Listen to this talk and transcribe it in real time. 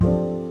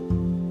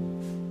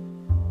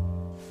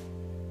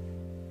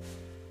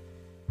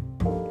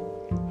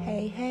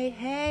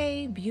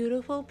Hey,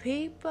 beautiful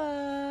people.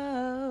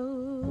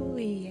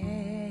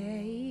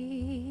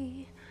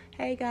 Yay.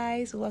 Hey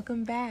guys,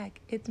 welcome back.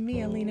 It's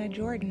me, Alina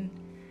Jordan.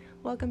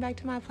 Welcome back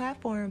to my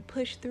platform,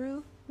 Push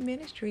Through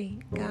Ministry,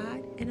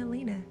 God and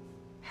Alina.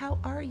 How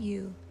are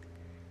you?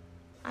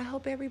 I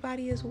hope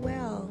everybody is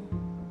well.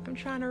 I'm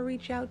trying to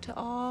reach out to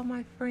all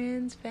my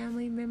friends,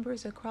 family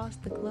members across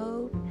the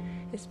globe,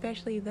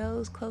 especially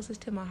those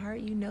closest to my heart.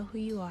 You know who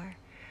you are.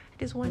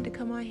 Just wanted to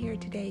come on here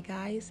today,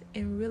 guys,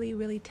 and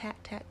really tap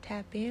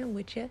in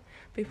with you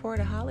before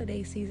the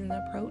holiday season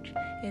approach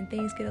and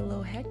things get a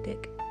little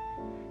hectic.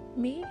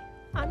 Me,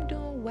 I'm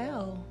doing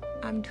well.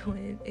 I'm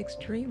doing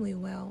extremely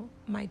well.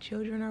 My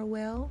children are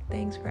well.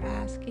 Thanks for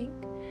asking.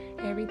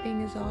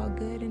 Everything is all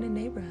good in the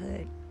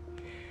neighborhood.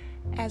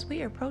 As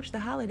we approach the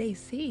holiday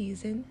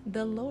season,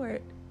 the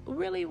Lord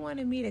really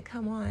wanted me to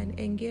come on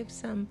and give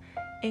some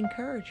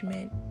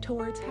encouragement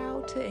towards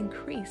how to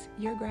increase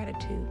your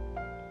gratitude.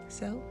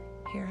 So,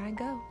 here I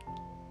go.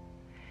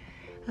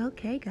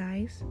 Okay,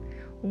 guys.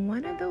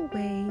 One of the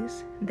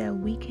ways that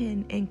we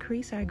can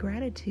increase our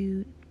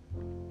gratitude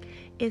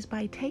is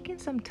by taking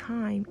some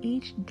time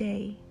each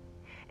day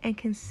and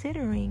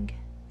considering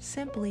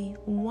simply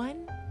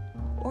one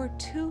or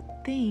two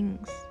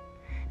things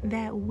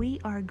that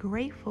we are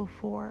grateful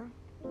for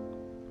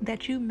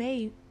that you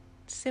may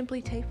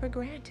simply take for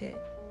granted.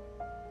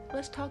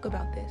 Let's talk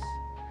about this.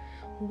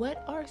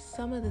 What are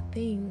some of the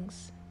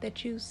things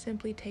that you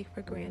simply take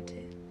for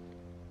granted?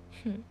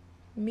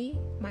 Me,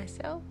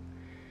 myself?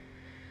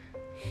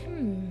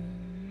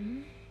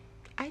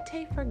 I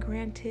take for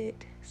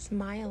granted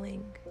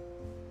smiling.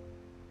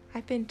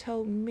 I've been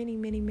told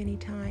many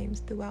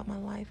times throughout my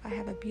life I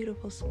have a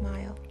beautiful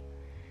smile.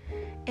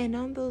 And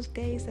on those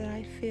days that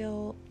I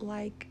feel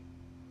like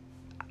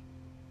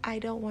I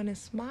don't want to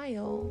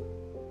smile,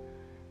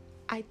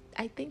 I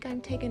think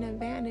I'm taking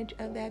advantage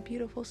of that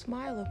beautiful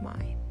smile of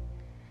mine.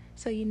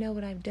 So you know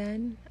what I've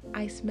done?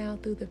 I smile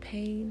through the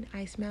pain,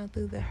 I smile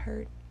through the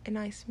hurt, and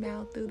I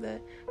smile through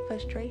the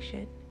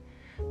frustration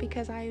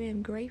because I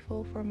am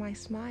grateful for my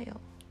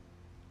smile.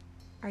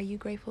 Are you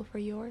grateful for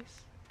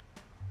yours?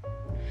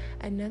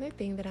 Another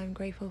thing that I'm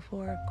grateful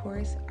for, of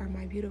course, are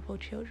my beautiful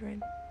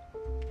children.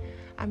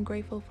 I'm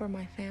grateful for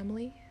my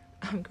family.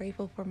 I'm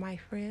grateful for my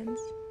friends.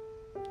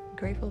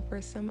 Grateful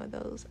for some of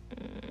those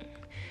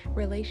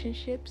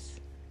relationships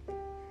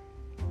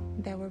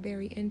that were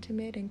very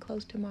intimate and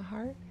close to my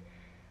heart.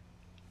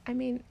 I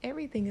mean,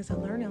 everything is a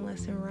learning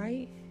lesson,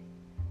 right?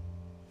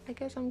 I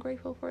guess I'm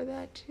grateful for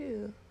that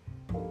too.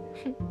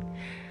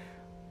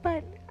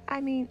 But, I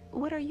mean,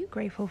 what are you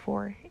grateful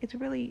for? It's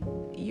really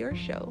your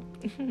show.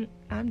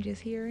 I'm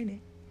just here in it.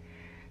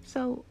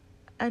 So,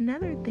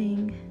 another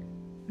thing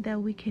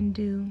that we can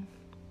do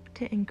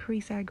to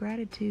increase our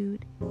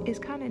gratitude is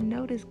kind of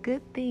notice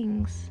good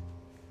things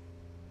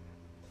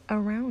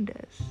around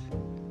us,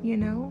 you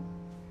know?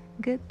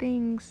 Good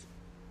things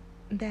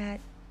that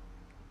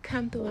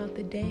come throughout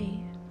the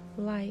day,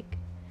 like,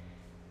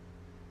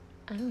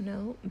 I don't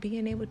know,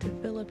 being able to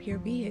fill up your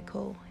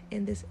vehicle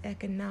in this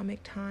economic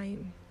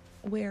time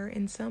where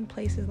in some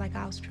places like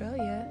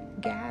Australia,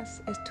 gas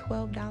is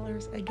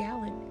 $12 a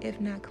gallon, if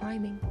not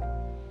climbing.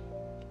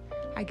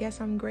 I guess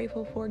I'm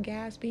grateful for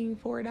gas being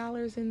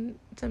 $4 and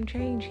some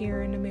change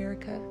here in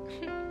America.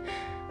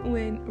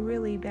 When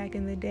really back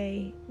in the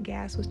day,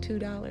 gas was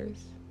 $2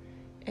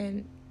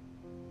 and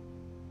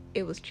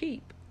it was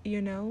cheap,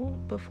 you know,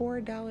 but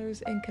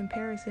 $4 in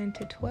comparison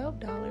to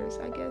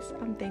 $12, I guess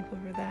I'm thankful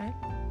for that.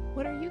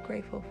 What are you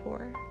grateful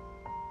for?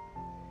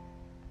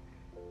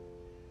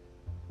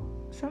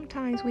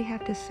 Sometimes we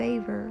have to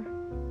savor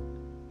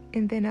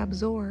and then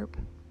absorb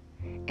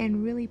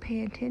and really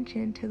pay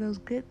attention to those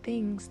good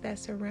things that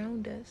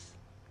surround us.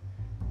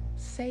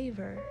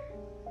 Savor,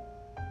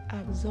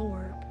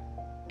 absorb,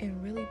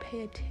 and really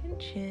pay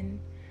attention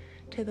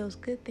to those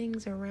good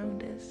things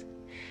around us.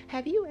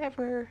 Have you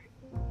ever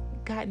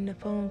gotten a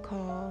phone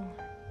call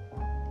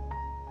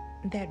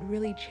that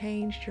really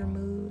changed your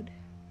mood?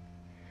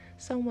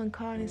 Someone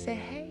called and said,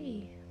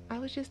 "Hey, I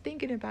was just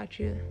thinking about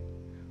you.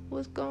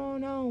 What's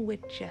going on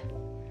with you?"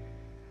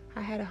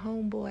 I had a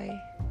homeboy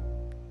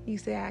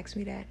used to ask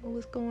me that.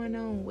 "What's going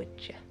on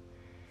with you?"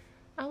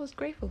 I was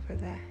grateful for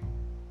that.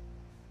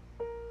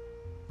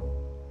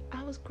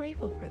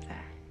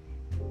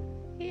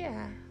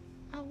 Yeah,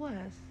 I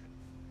was.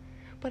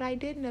 But I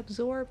didn't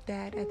absorb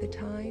that at the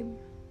time.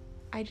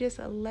 I just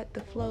let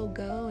the flow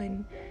go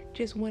and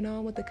just went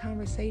on with the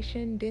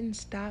conversation, didn't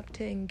stop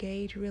to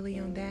engage really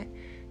on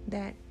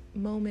that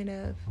moment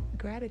of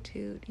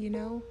gratitude, you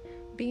know,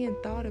 being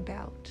thought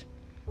about,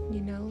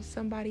 you know,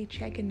 somebody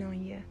checking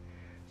on you,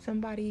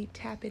 somebody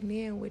tapping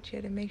in with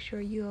you to make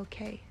sure you're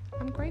okay.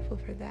 I'm grateful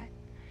for that.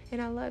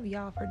 And I love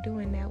y'all for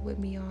doing that with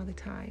me all the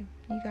time.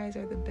 You guys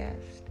are the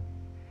best.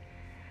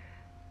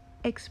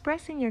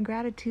 Expressing your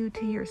gratitude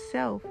to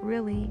yourself,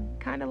 really,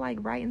 kind of like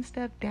writing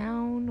stuff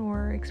down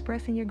or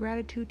expressing your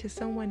gratitude to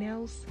someone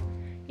else,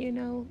 you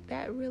know,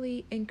 that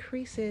really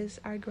increases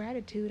our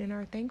gratitude and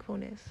our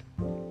thankfulness.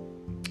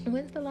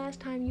 When's the last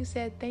time you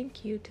said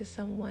thank you to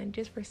someone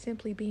just for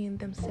simply being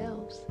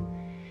themselves?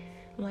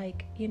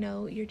 Like,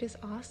 you're just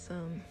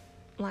awesome.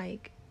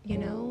 Like,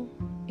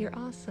 you're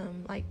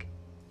awesome. Like,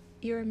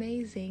 you're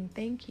amazing.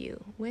 Thank you.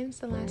 When's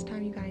the last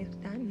time you guys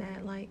done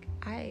that? Like,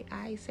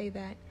 I say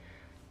that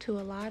to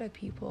a lot of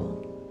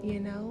people,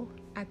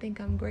 I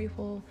think I'm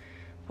grateful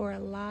for a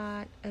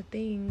lot of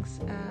things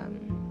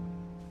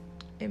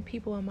and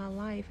people in my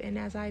life. And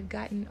as I've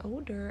gotten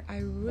older, I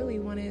really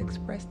want to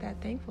express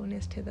that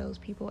thankfulness to those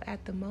people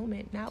at the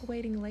moment, not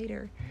waiting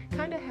later.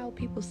 Kind of how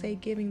people say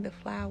giving the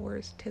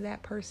flowers to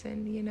that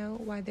person,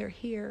 while they're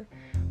here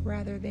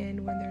rather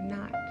than when they're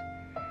not.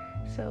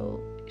 So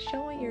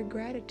showing your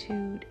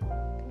gratitude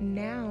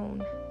now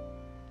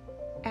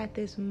at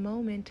this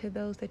moment to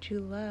those that you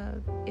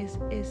love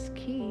is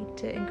key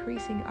to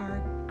increasing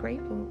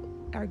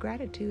our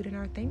gratitude and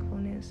our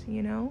thankfulness,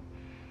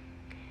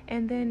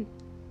 And then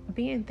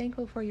being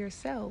thankful for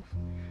yourself.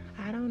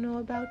 I don't know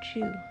about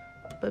you,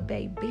 but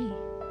baby,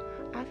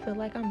 I feel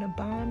like I'm the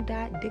bomb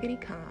diggity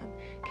calm.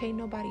 Can't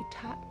nobody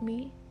top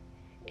me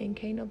and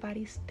can't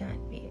nobody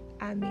stunt me.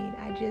 I mean,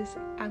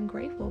 I'm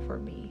grateful for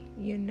me,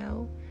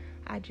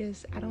 I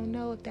don't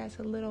know if that's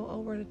a little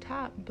over the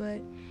top, but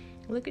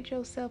look at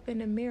yourself in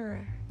the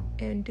mirror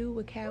and do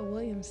what Cat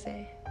Williams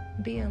said.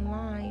 Be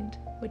aligned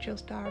with your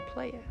star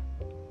player,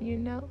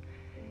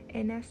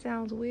 And that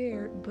sounds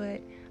weird, but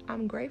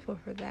I'm grateful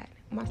for that.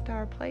 My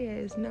star player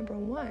is number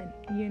one,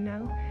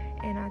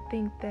 And I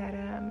think that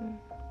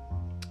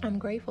I'm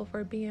grateful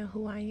for being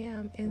who I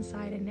am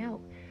inside and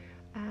out.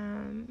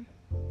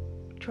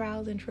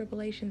 Trials and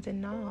tribulations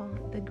and all,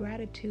 the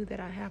gratitude that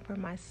I have for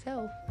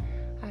myself,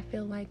 I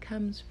feel like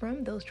comes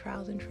from those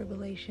trials and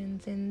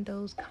tribulations and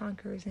those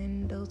conquers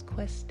and those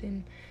quests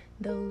and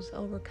those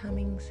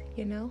overcomings,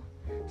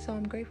 So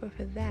I'm grateful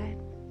for that.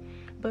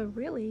 But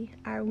really,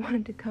 I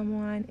wanted to come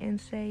on and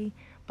say,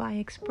 by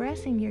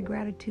expressing your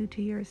gratitude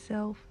to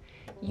yourself,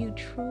 you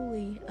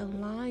truly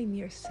align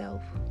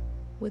yourself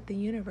with the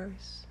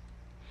universe.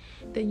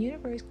 The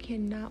universe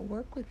cannot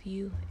work with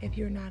you if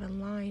you're not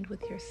aligned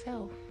with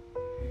yourself.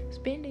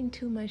 Spending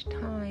too much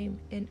time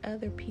in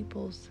other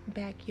people's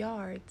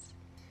backyards,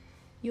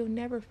 you'll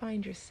never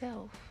find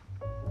yourself,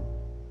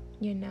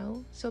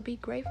 So be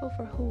grateful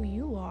for who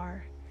you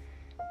are.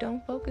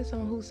 Don't focus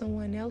on who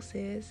someone else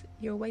is.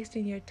 You're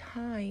wasting your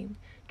time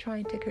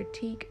trying to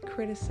critique,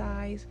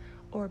 criticize,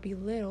 or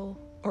belittle,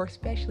 or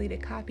especially the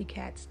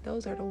copycats.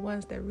 Those are the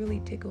ones that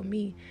really tickle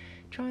me.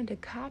 Trying to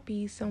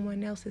copy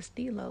someone else's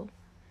stilo.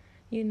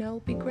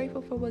 Be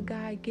grateful for what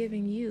God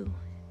given you.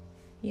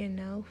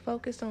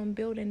 Focus on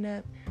building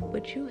up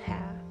what you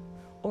have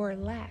or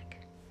lack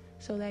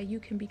so that you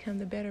can become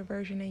the better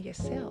version of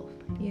yourself,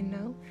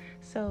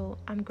 So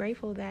I'm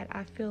grateful that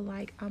I feel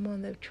like I'm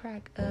on the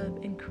track of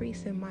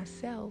increasing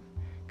myself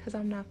because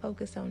I'm not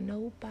focused on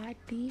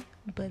nobody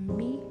but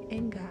me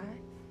and God.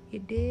 You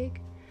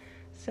dig?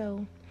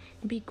 So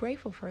be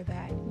grateful for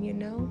that,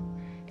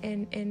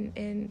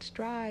 and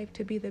strive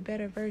to be the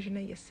better version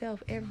of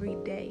yourself every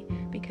day,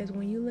 because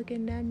when you look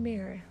in that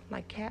mirror,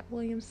 like Cat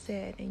Williams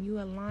said, and you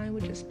align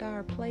with your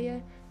star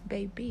player,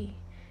 baby,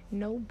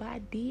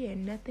 nobody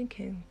and nothing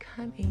can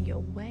come in your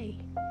way.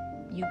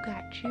 You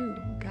got you,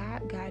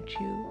 God got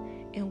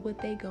you, and what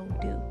they gonna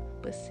do?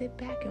 But sit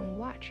back and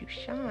watch you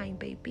shine,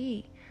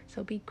 baby.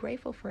 So be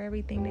grateful for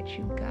everything that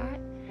you got.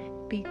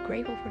 Be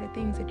grateful for the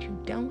things that you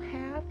don't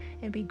have,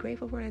 and be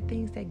grateful for the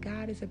things that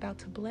God is about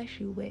to bless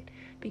you with,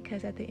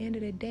 because at the end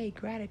of the day,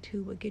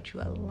 gratitude will get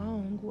you a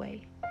long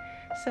way.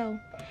 So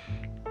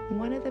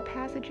one of the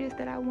passages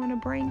that I want to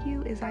bring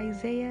you is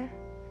Isaiah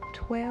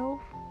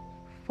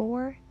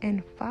 12:4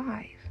 and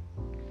 5.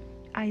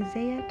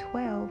 Isaiah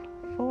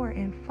 12:4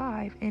 and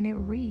 5, and it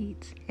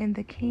reads in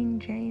the King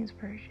James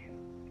Version.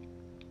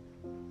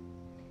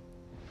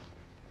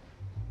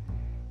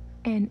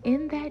 And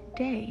in that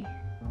day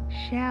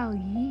shall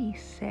ye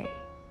say,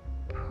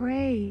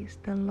 praise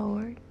the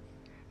Lord,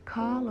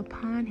 call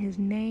upon his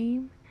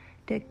name,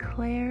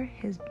 declare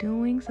his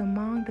doings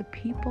among the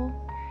people,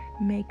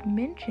 make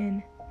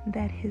mention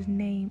that his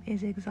name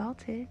is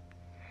exalted.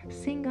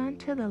 Sing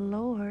unto the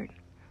Lord,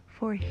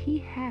 for he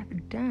hath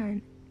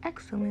done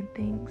excellent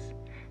things.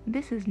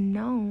 This is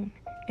known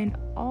in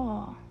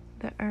all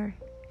the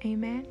earth.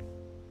 Amen.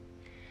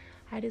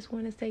 I just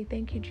want to say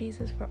thank you,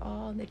 Jesus, for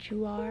all that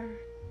you are,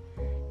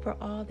 for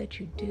all that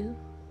you do,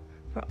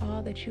 for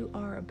all that you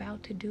are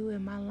about to do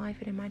in my life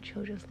and in my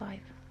children's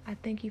life. I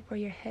thank you for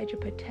your hedge of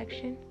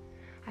protection.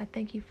 I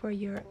thank you for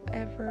your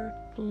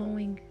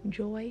ever-flowing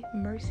joy,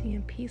 mercy,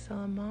 and peace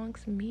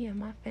amongst me and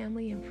my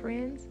family and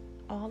friends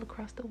all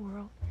across the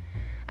world.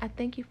 I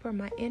thank you for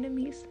my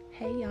enemies.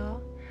 Hey,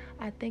 y'all.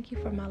 I thank you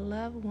for my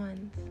loved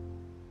ones.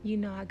 You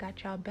know I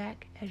got y'all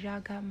back as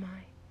y'all got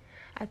mine.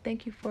 I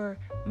thank you for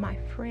my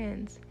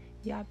friends.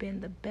 Y'all been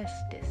the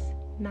bestest.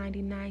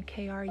 99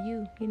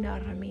 KRU, you know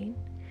what I mean.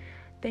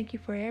 Thank you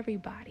for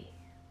everybody.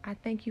 I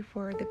thank you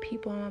for the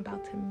people I'm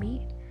about to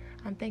meet.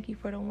 I'm thank you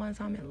for the ones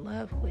I'm in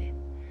love with.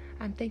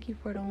 I'm thank you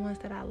for the ones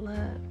that I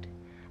loved.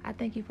 I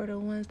thank you for the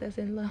ones that's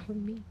in love with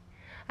me.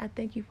 I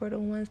thank you for the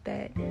ones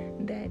that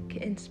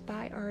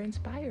are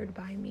inspired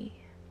by me.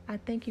 I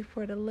thank you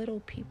for the little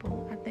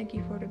people. I thank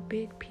you for the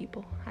big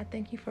people. I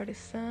thank you for the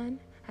sun.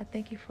 I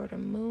thank you for the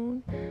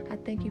moon. I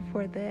thank you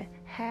for the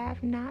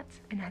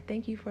have-nots, and I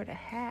thank you for the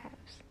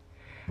haves.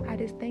 I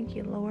just thank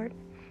you, Lord,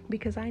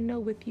 because I know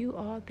with you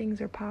all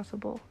things are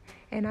possible,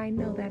 and I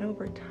know that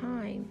over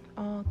time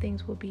all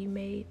things will be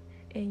made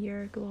in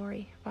your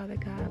glory, Father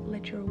God.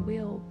 Let your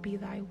will be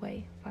thy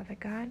way, Father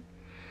God.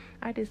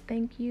 I just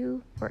thank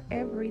you for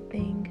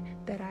everything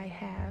that I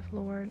have,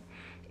 Lord.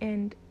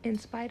 And in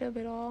spite of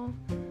it all,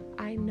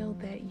 I know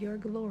that your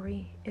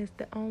glory is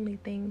the only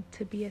thing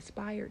to be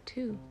aspired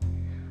to.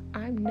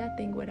 I'm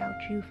nothing without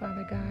you,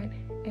 Father God.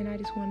 And I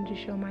just wanted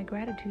to show my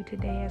gratitude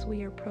today as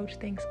we approach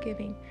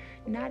Thanksgiving,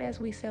 not as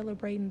we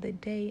celebrating the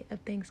day of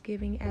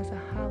Thanksgiving as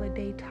a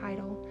holiday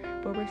title,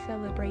 but we're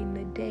celebrating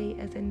the day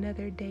as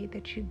another day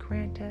that you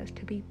grant us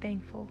to be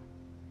thankful.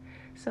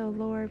 So,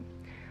 Lord,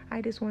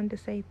 I just wanted to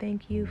say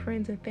thank you.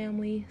 Friends and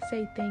family,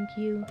 say thank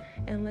you.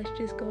 And let's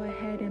just go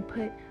ahead and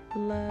put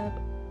love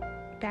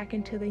back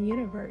into the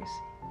universe.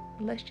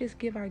 Let's just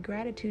give our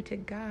gratitude to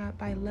God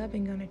by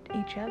loving on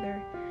each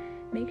other.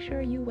 Make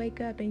sure you wake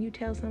up and you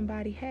tell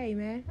somebody, hey,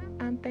 man,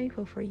 I'm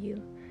thankful for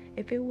you.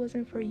 If it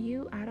wasn't for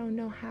you, I don't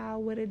know how I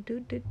would have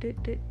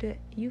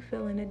you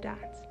fill in the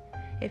dots.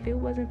 If it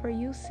wasn't for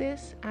you,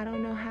 sis, I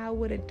don't know how I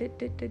would have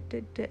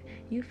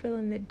you fill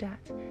in the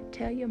dots.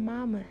 Tell your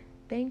mama,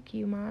 thank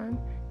you, mom.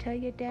 Tell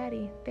your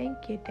daddy,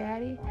 thank you,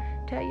 daddy.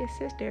 Tell your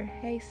sister,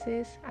 hey,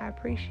 sis, I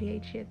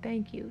appreciate you,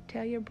 thank you.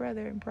 Tell your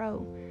brother,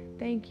 bro,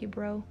 thank you,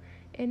 bro.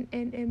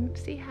 And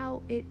see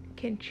how it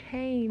can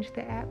change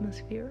the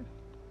atmosphere.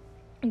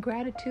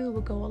 Gratitude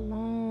will go a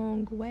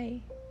long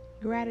way.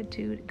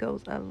 Gratitude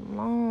goes a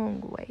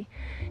long way.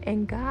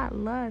 And God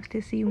loves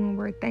to see when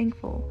we're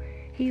thankful.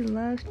 He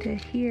loves to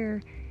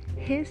hear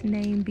his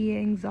name be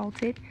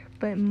exalted,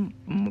 but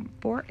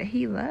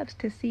he loves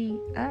to see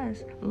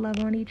us love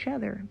on each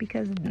other,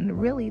 because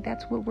really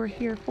that's what we're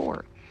here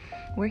for.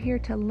 We're here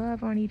to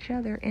love on each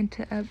other and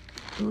to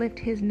uplift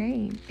his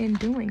name in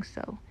doing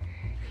so.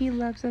 He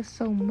loves us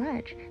so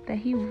much that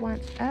he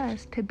wants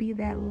us to be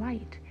that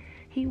light.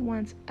 He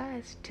wants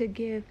us to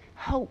give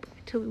hope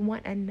to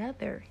one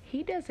another.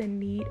 He doesn't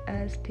need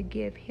us to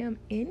give him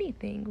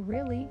anything,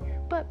 really,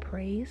 but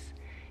praise.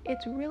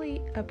 It's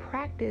really a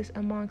practice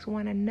amongst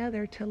one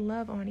another to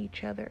love on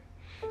each other.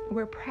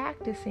 We're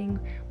practicing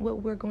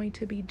what we're going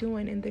to be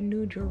doing in the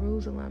New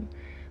Jerusalem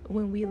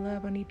when we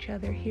love on each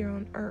other here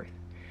on earth.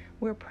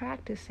 We're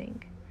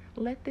practicing.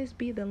 Let this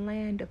be the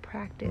land of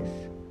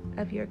practice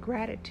of your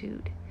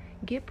gratitude.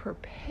 Get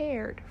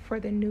prepared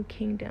for the new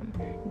kingdom.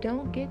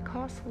 Don't get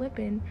caught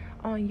slipping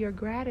on your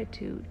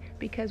gratitude,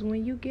 because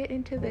when you get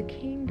into the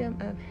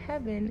kingdom of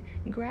heaven,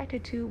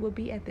 gratitude will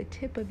be at the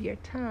tip of your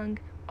tongue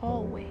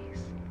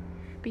always,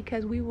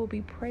 because we will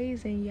be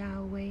praising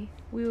Yahweh.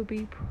 We will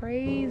be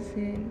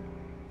praising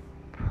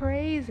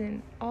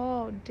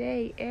all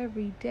day,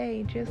 every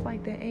day, just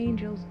like the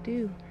angels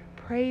do.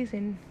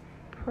 Praising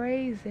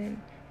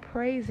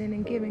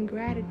and giving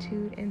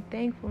gratitude and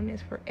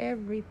thankfulness for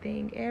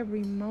everything,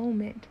 every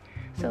moment.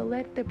 So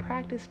let the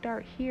practice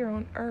start here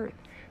on earth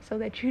so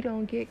that you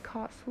don't get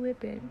caught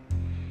slipping.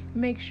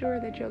 Make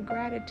sure that your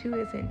gratitude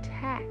is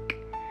intact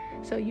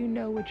so you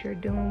know what you're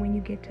doing when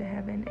you get to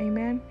heaven.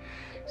 Amen.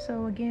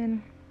 So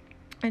again,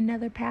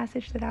 another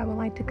passage that I would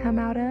like to come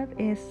out of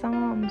is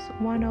Psalms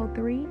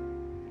 103.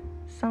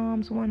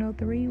 Psalms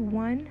 103,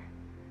 1,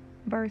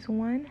 verse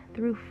 1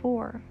 through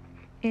 4.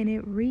 And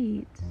it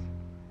reads,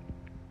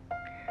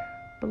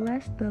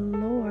 Bless the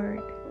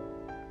Lord,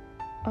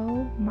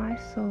 O my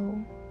soul,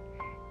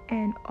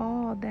 and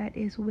all that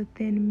is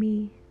within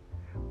me.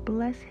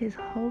 Bless his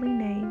holy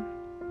name.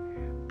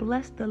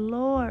 Bless the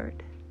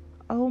Lord,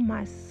 O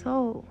my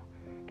soul,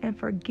 and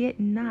forget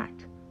not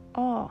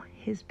all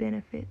his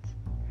benefits,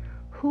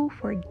 who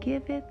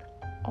forgiveth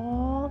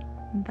all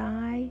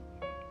thy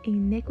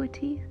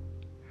iniquities,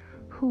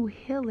 who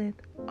healeth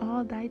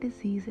all thy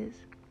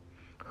diseases,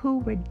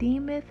 who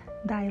redeemeth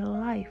thy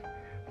life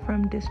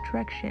from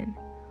destruction,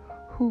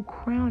 who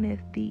crowneth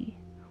thee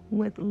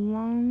with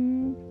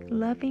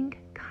loving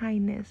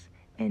kindness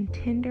and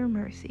tender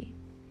mercy.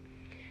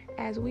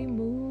 As we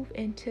move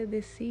into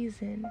this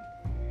season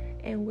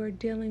and we're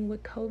dealing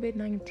with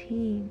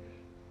COVID-19,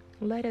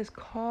 let us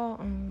call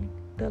on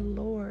the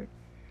Lord.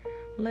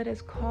 Let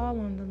us call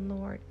on the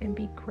Lord and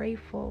be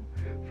grateful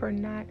for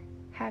not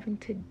having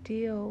to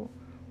deal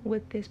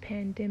with this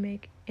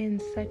pandemic in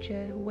such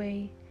a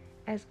way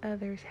as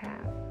others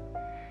have.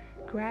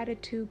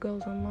 Gratitude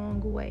goes a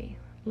long way.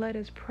 Let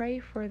us pray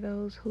for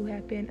those who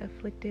have been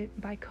afflicted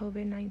by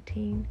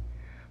COVID-19.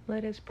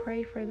 Let us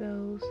pray for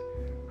those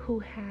who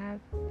have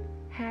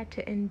had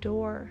to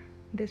endure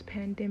this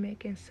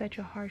pandemic in such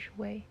a harsh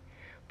way.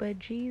 But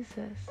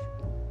Jesus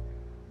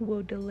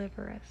will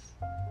deliver us.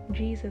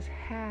 Jesus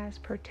has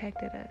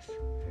protected us.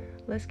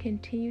 Let's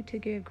continue to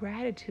give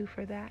gratitude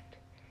for that.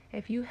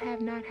 If you have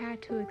not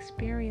had to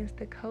experience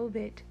the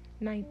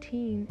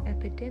COVID-19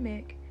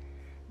 epidemic,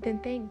 then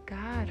thank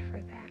God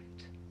for that.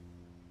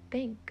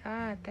 thank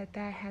God that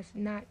that has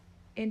not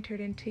entered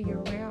into your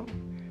realm,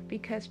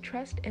 because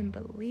trust and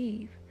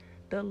believe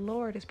the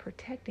Lord is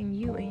protecting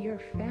you and your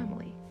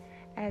family,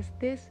 as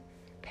this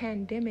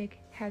pandemic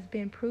has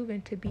been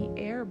proven to be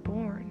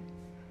airborne.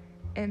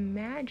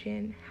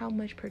 Imagine how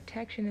much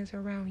protection is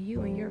around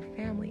you and your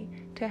family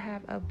to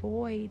have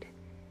avoided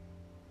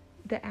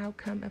the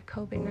outcome of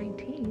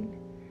COVID-19.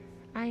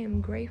 I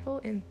am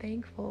grateful and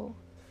thankful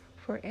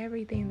for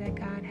everything that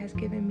God has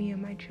given me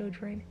and my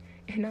children,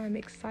 and I'm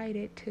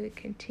excited to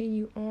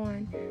continue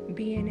on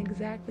being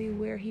exactly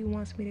where He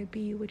wants me to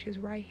be, which is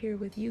right here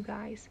with you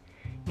guys,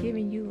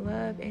 giving you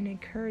love and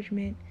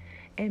encouragement,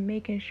 and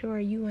making sure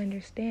you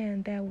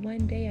understand that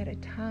one day at a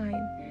time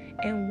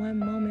and one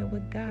moment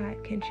with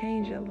God can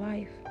change your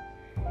life.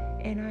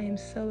 And I am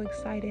so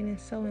excited and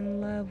so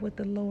in love with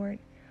the Lord.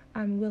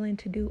 I'm willing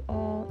to do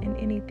all and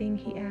anything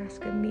He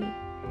asks of me.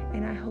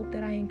 And I hope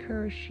that I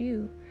encourage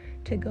you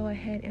to go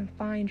ahead and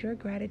find your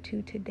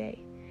gratitude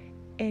today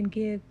and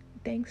give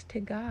thanks to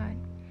God.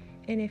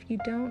 And if you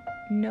don't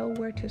know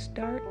where to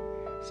start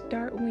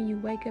when you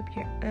wake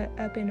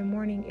up in the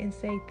morning and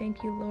say,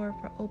 "Thank you, Lord,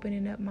 for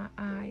opening up my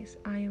eyes.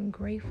 I am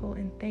grateful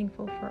and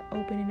thankful for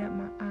opening up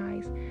my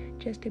eyes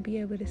just to be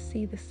able to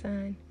see the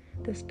sun,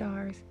 the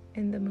stars,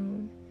 and the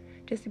moon.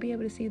 Just to be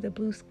able to see the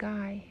blue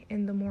sky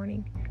in the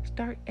morning."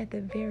 Start at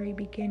the very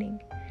beginning.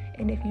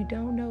 And if you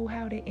don't know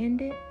how to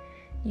end it,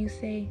 you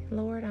say,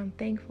 "Lord, I'm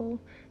thankful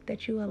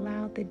that you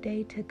allowed the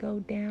day to go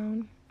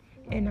down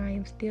and I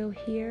am still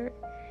here.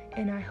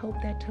 And I hope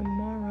that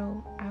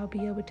tomorrow I'll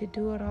be able to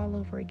do it all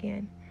over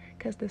again."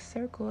 Because the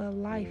circle of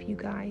life, you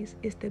guys,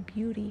 is the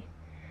beauty.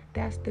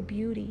 That's the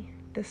beauty.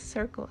 The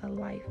circle of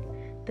life.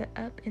 The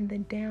up and the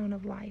down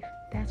of life.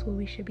 That's what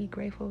we should be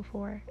grateful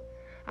for.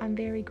 I'm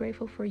very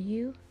grateful for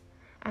you.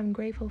 I'm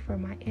grateful for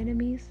my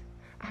enemies.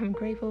 I'm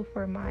grateful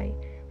for my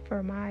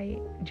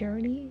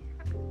journey.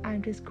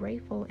 I'm just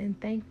grateful and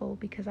thankful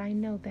because I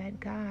know that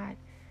God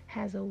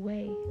has a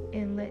way,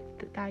 and let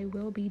thy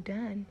will be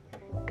done.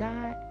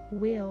 God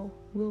will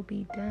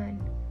be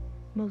done,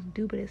 most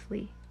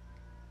dubiously,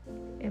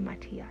 in my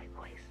T.I.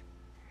 voice.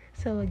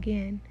 So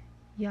again,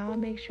 y'all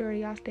make sure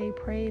y'all stay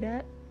prayed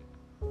up.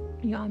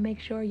 Y'all make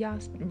sure y'all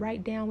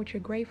write down what you're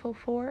grateful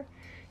for.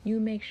 You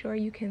make sure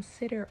you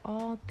consider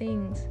all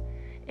things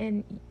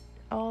and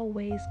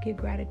always give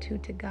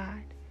gratitude to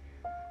God.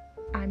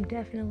 I'm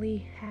definitely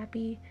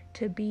happy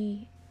to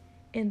be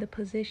in the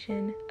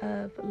position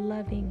of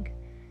loving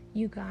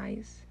you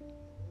guys,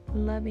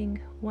 loving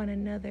one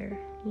another,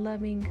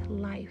 loving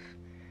life.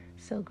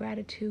 So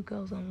gratitude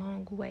goes a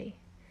long way.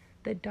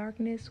 The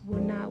darkness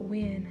will not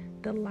win.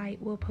 The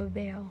light will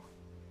prevail.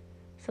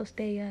 So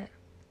stay up,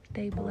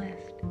 stay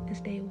blessed, and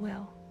stay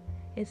well.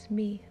 It's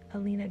me,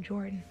 Alina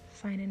Jordan,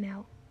 signing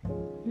out.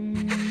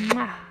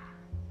 Mwah.